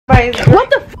always. What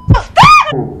the f?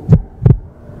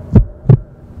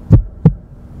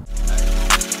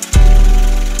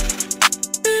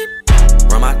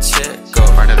 Run my check, go.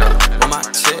 Run it up. Run my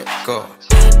check, go.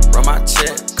 Run my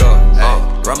check, go.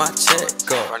 Run my check,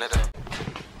 go. Run it up.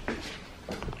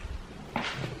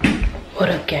 What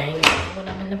up, gang? When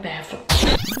I'm in the bathroom.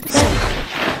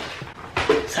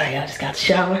 Sorry, I just got the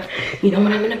shower. You know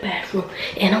when I'm in the bathroom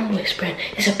and I'm whispering,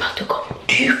 it's about to go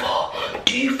deeper,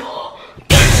 deeper.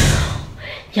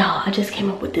 Y'all, I just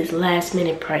came up with this last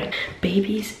minute prank.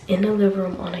 Baby's in the living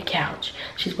room on a couch.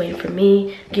 She's waiting for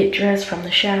me to get dressed from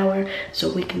the shower so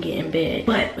we can get in bed.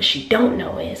 But what she don't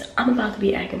know is I'm about to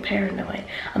be acting paranoid.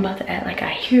 I'm about to act like I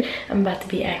hear. I'm about to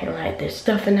be acting like there's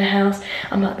stuff in the house.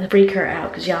 I'm about to freak her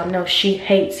out because y'all know she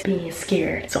hates being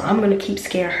scared. So I'm gonna keep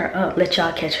scaring her up. Let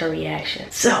y'all catch her reaction.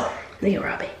 So, Leah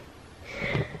Robbie,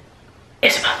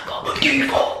 it's about to go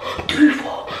deeper, deeper.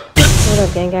 What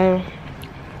up, gang gang?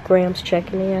 Gramz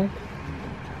checking in.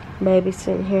 Baby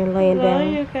sitting here laying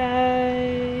down. You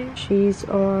guys. She's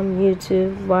on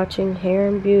YouTube watching hair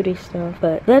and beauty stuff.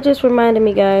 But that just reminded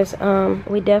me, guys,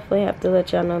 we definitely have to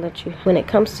let y'all know that when it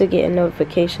comes to getting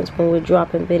notifications when we're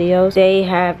dropping videos, they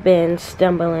have been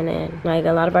stumbling in. Like,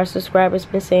 a lot of our subscribers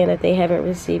been saying that they haven't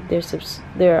received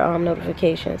their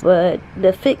notifications. But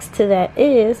the fix to that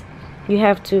is you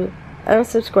have to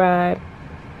unsubscribe,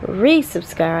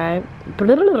 resubscribe.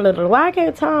 Why I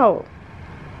can't talk?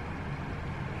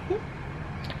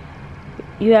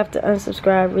 You have to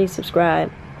unsubscribe,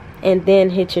 resubscribe, and then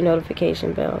hit your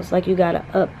notification bells. Like, you gotta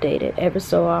update it every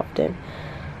so often.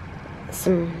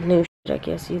 Some new shit I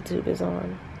guess YouTube is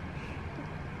on.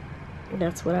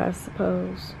 That's what I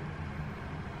suppose.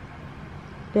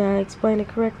 Did I explain it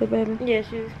correctly, baby?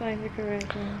 Yes, you explained it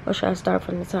correctly. Or should I start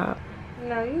from the top?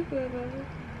 No, you good, baby.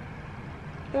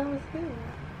 That was good.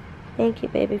 Thank you,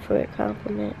 baby, for your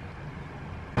compliment.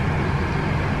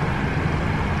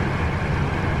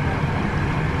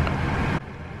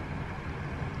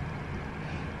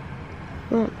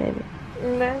 What, baby?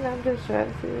 Man, I'm just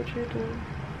trying to see what you're doing.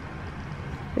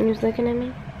 You was looking at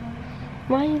me?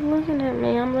 Why are you looking at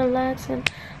me? I'm relaxing.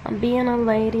 I'm being a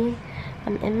lady.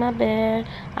 I'm in my bed.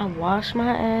 I wash my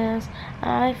ass.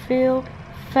 I feel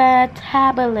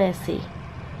fantabulous-y.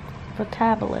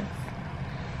 Fantabulous.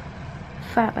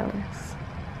 Fabulous.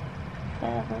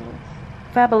 Fabulous.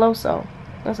 Fabuloso.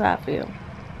 That's how I feel.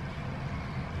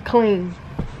 Clean.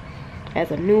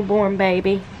 As a newborn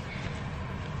baby.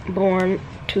 Born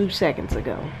 2 seconds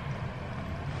ago.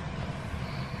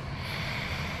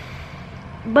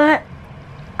 But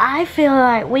I feel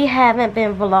like we haven't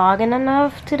been vlogging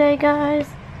enough today, guys.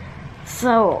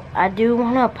 So I do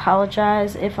want to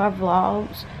apologize if our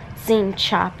vlogs seem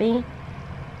choppy.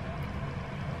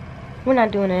 We're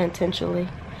not doing it intentionally.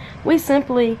 We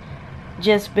simply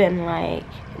just been like,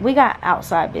 we got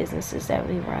outside businesses that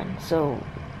we run. So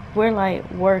we're like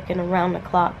working around the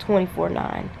clock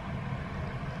 24/9.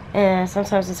 And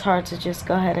sometimes it's hard to just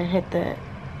go ahead and hit the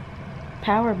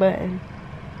power button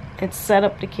and set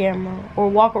up the camera, or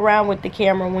walk around with the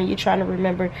camera when you're trying to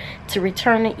remember to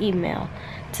return the email,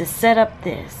 to set up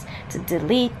this, to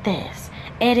delete this,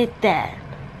 edit that.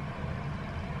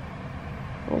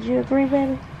 Would you agree,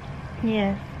 baby?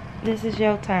 Yes, this is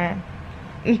your time.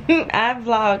 I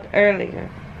vlogged earlier.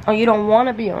 Oh, you don't want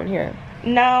to be on here?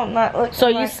 No, not looking. So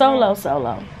you solo?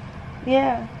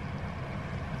 Yeah.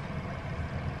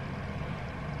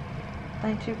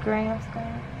 Ain't you Gramz?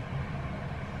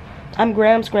 I'm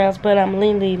Gramz, but I'm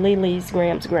Lee's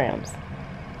Gramz.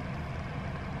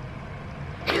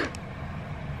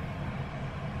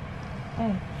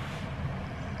 Mm.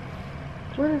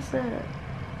 What is that?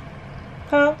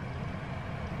 Huh?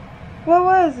 What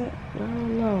was it? I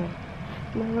don't know.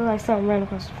 It looked like something ran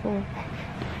across the floor.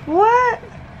 What?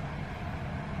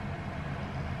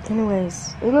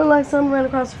 Anyways, it looked like something ran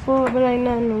across the floor, but ain't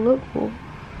nothing to look for.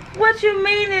 What you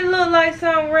mean it looked like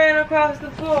something ran across the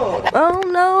floor? Oh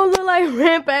no, it looked like it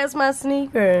ran past my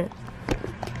sneaker.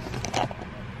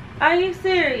 Are you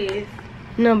serious?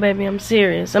 No, baby, I'm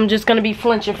serious. I'm just gonna be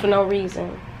flinching for no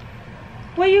reason.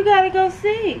 Well, you gotta go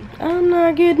see. I'm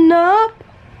not getting up.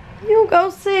 You go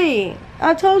see.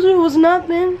 I told you it was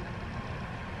nothing.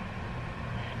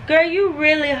 Girl, you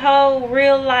really whole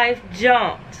real life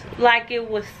jumped like it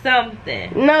was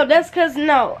something. No, that's cause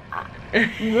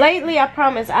lately, I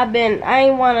promise, I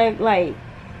ain't wanna like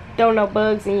throw no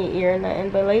bugs in your ear or nothing,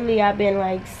 but lately I've been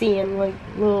like seeing like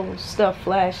little stuff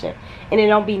flashing, and it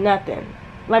don't be nothing.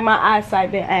 Like, my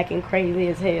eyesight been acting crazy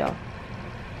as hell.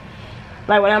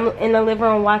 Like, when I'm in the living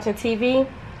room watching TV,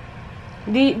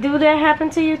 do that happen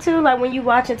to you too? Like, when you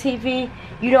watching TV,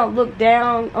 you don't look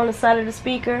down on the side of the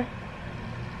speaker?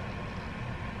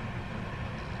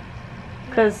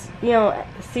 Cause you don't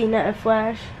see nothing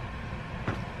flash.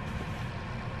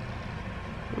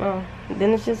 Oh,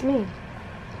 then it's just me.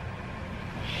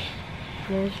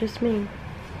 Then it's just me.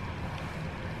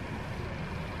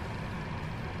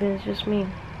 Then it's just me.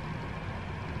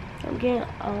 I'm getting,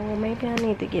 oh, maybe I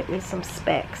need to get me some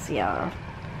specs, y'all.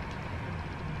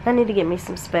 I need to get me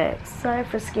some specs. Sorry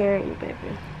for scaring you, baby.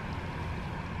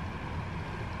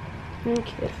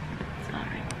 Okay.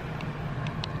 Sorry.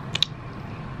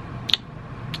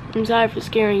 I'm sorry for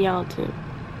scaring y'all too.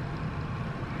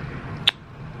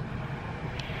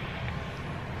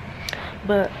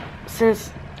 But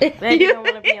since baby don't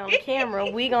want to be on the camera,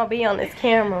 we gonna be on this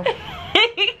camera.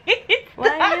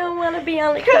 Why you don't want to be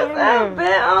on the camera? Cause I've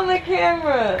been on the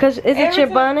camera. Cause is it your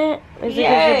bonnet? Is it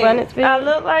cause your bonnet's big? I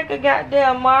look like a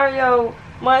goddamn Mario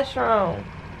mushroom.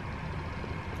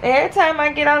 Every time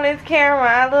I get on this camera,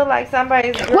 I look like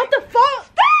somebody's. What the fuck?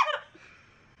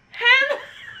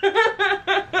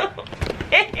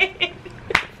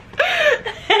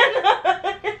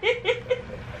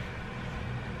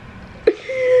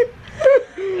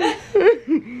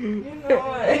 You know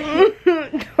what?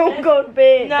 Don't go to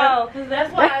bed. No, because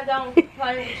that's why I don't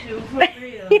play with you for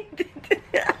real.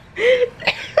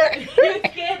 You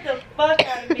scared the fuck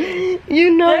out of me.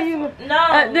 You know That's,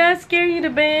 no. Did I scare you to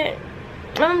bed?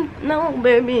 No,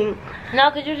 baby. No,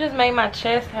 because you just made my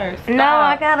chest hurt. Stop. No,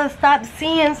 I gotta stop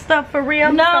seeing stuff for real.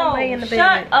 I'm just gonna lay in the bed.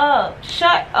 Shut up.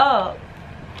 Shut up.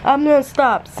 I'm gonna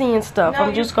stop seeing stuff. No,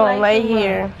 I'm just gonna lay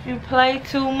here. Much. You play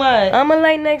too much. I'm gonna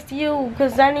lay next to you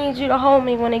because I need you to hold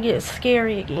me when it gets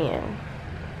scary again.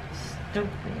 Stupid.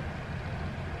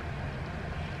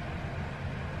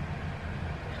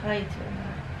 Play too much.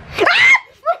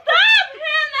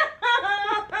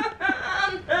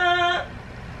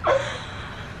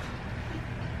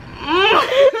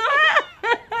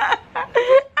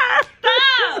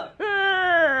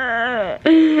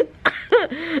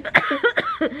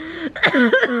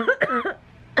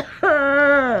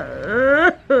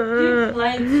 You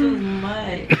play too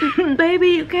much. Baby,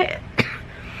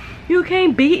 you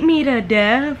can't beat me to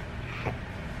death.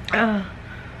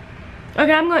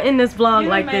 Okay, I'm gonna end this vlog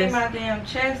like this. You made my damn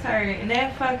chest hurt, and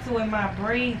that fucks with my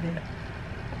breathing.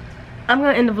 I'm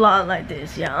gonna end the vlog like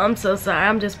this, y'all. I'm so sorry.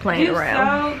 I'm just playing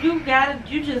around. You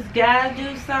just gotta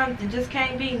do something. Just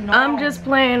can't be normal. I'm just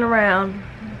playing around.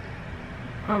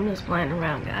 I'm just playing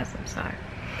around, guys. I'm sorry.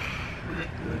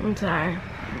 I'm sorry.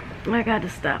 I got to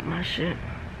stop my shit.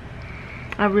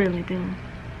 I really do.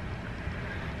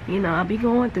 You know, I be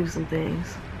going through some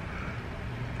things.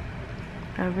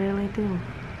 I really do.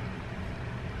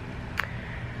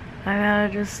 I gotta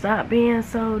just stop being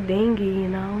so dingy, you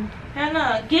know.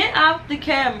 Hannah, get off the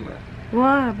camera.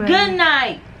 Why, baby? Good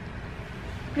night.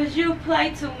 Because you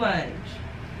play too much.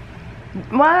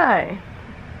 Why?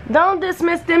 Don't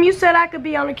dismiss them. You said I could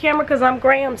be on the camera because I'm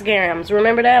Gramz.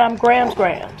 Remember that? I'm Gramz.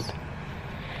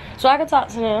 So I can talk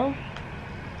to them.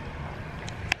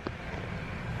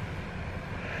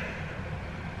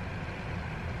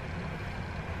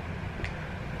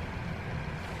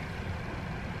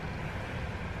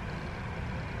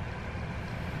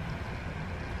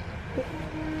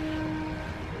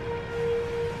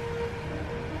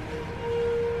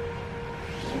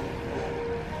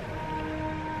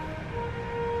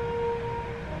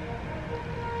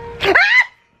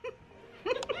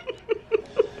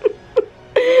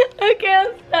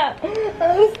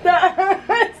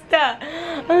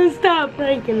 Stop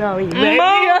pranking on you, baby.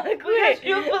 Mom, because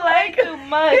you play too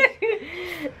much.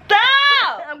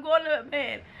 Stop! I'm going to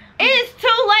bed. It's too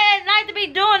late at night to be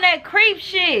doing that creep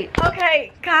shit.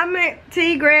 Okay, comment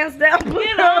Gramz down below.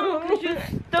 You know, because you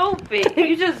stupid.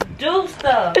 You just do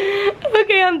stuff.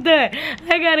 Okay, I'm done.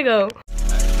 I gotta go.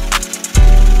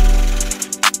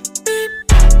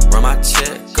 Run my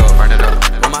check, go. Run it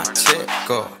up. Run my check,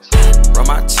 go. Run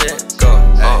my check, go.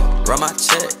 Run my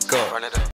check, go. Run it up.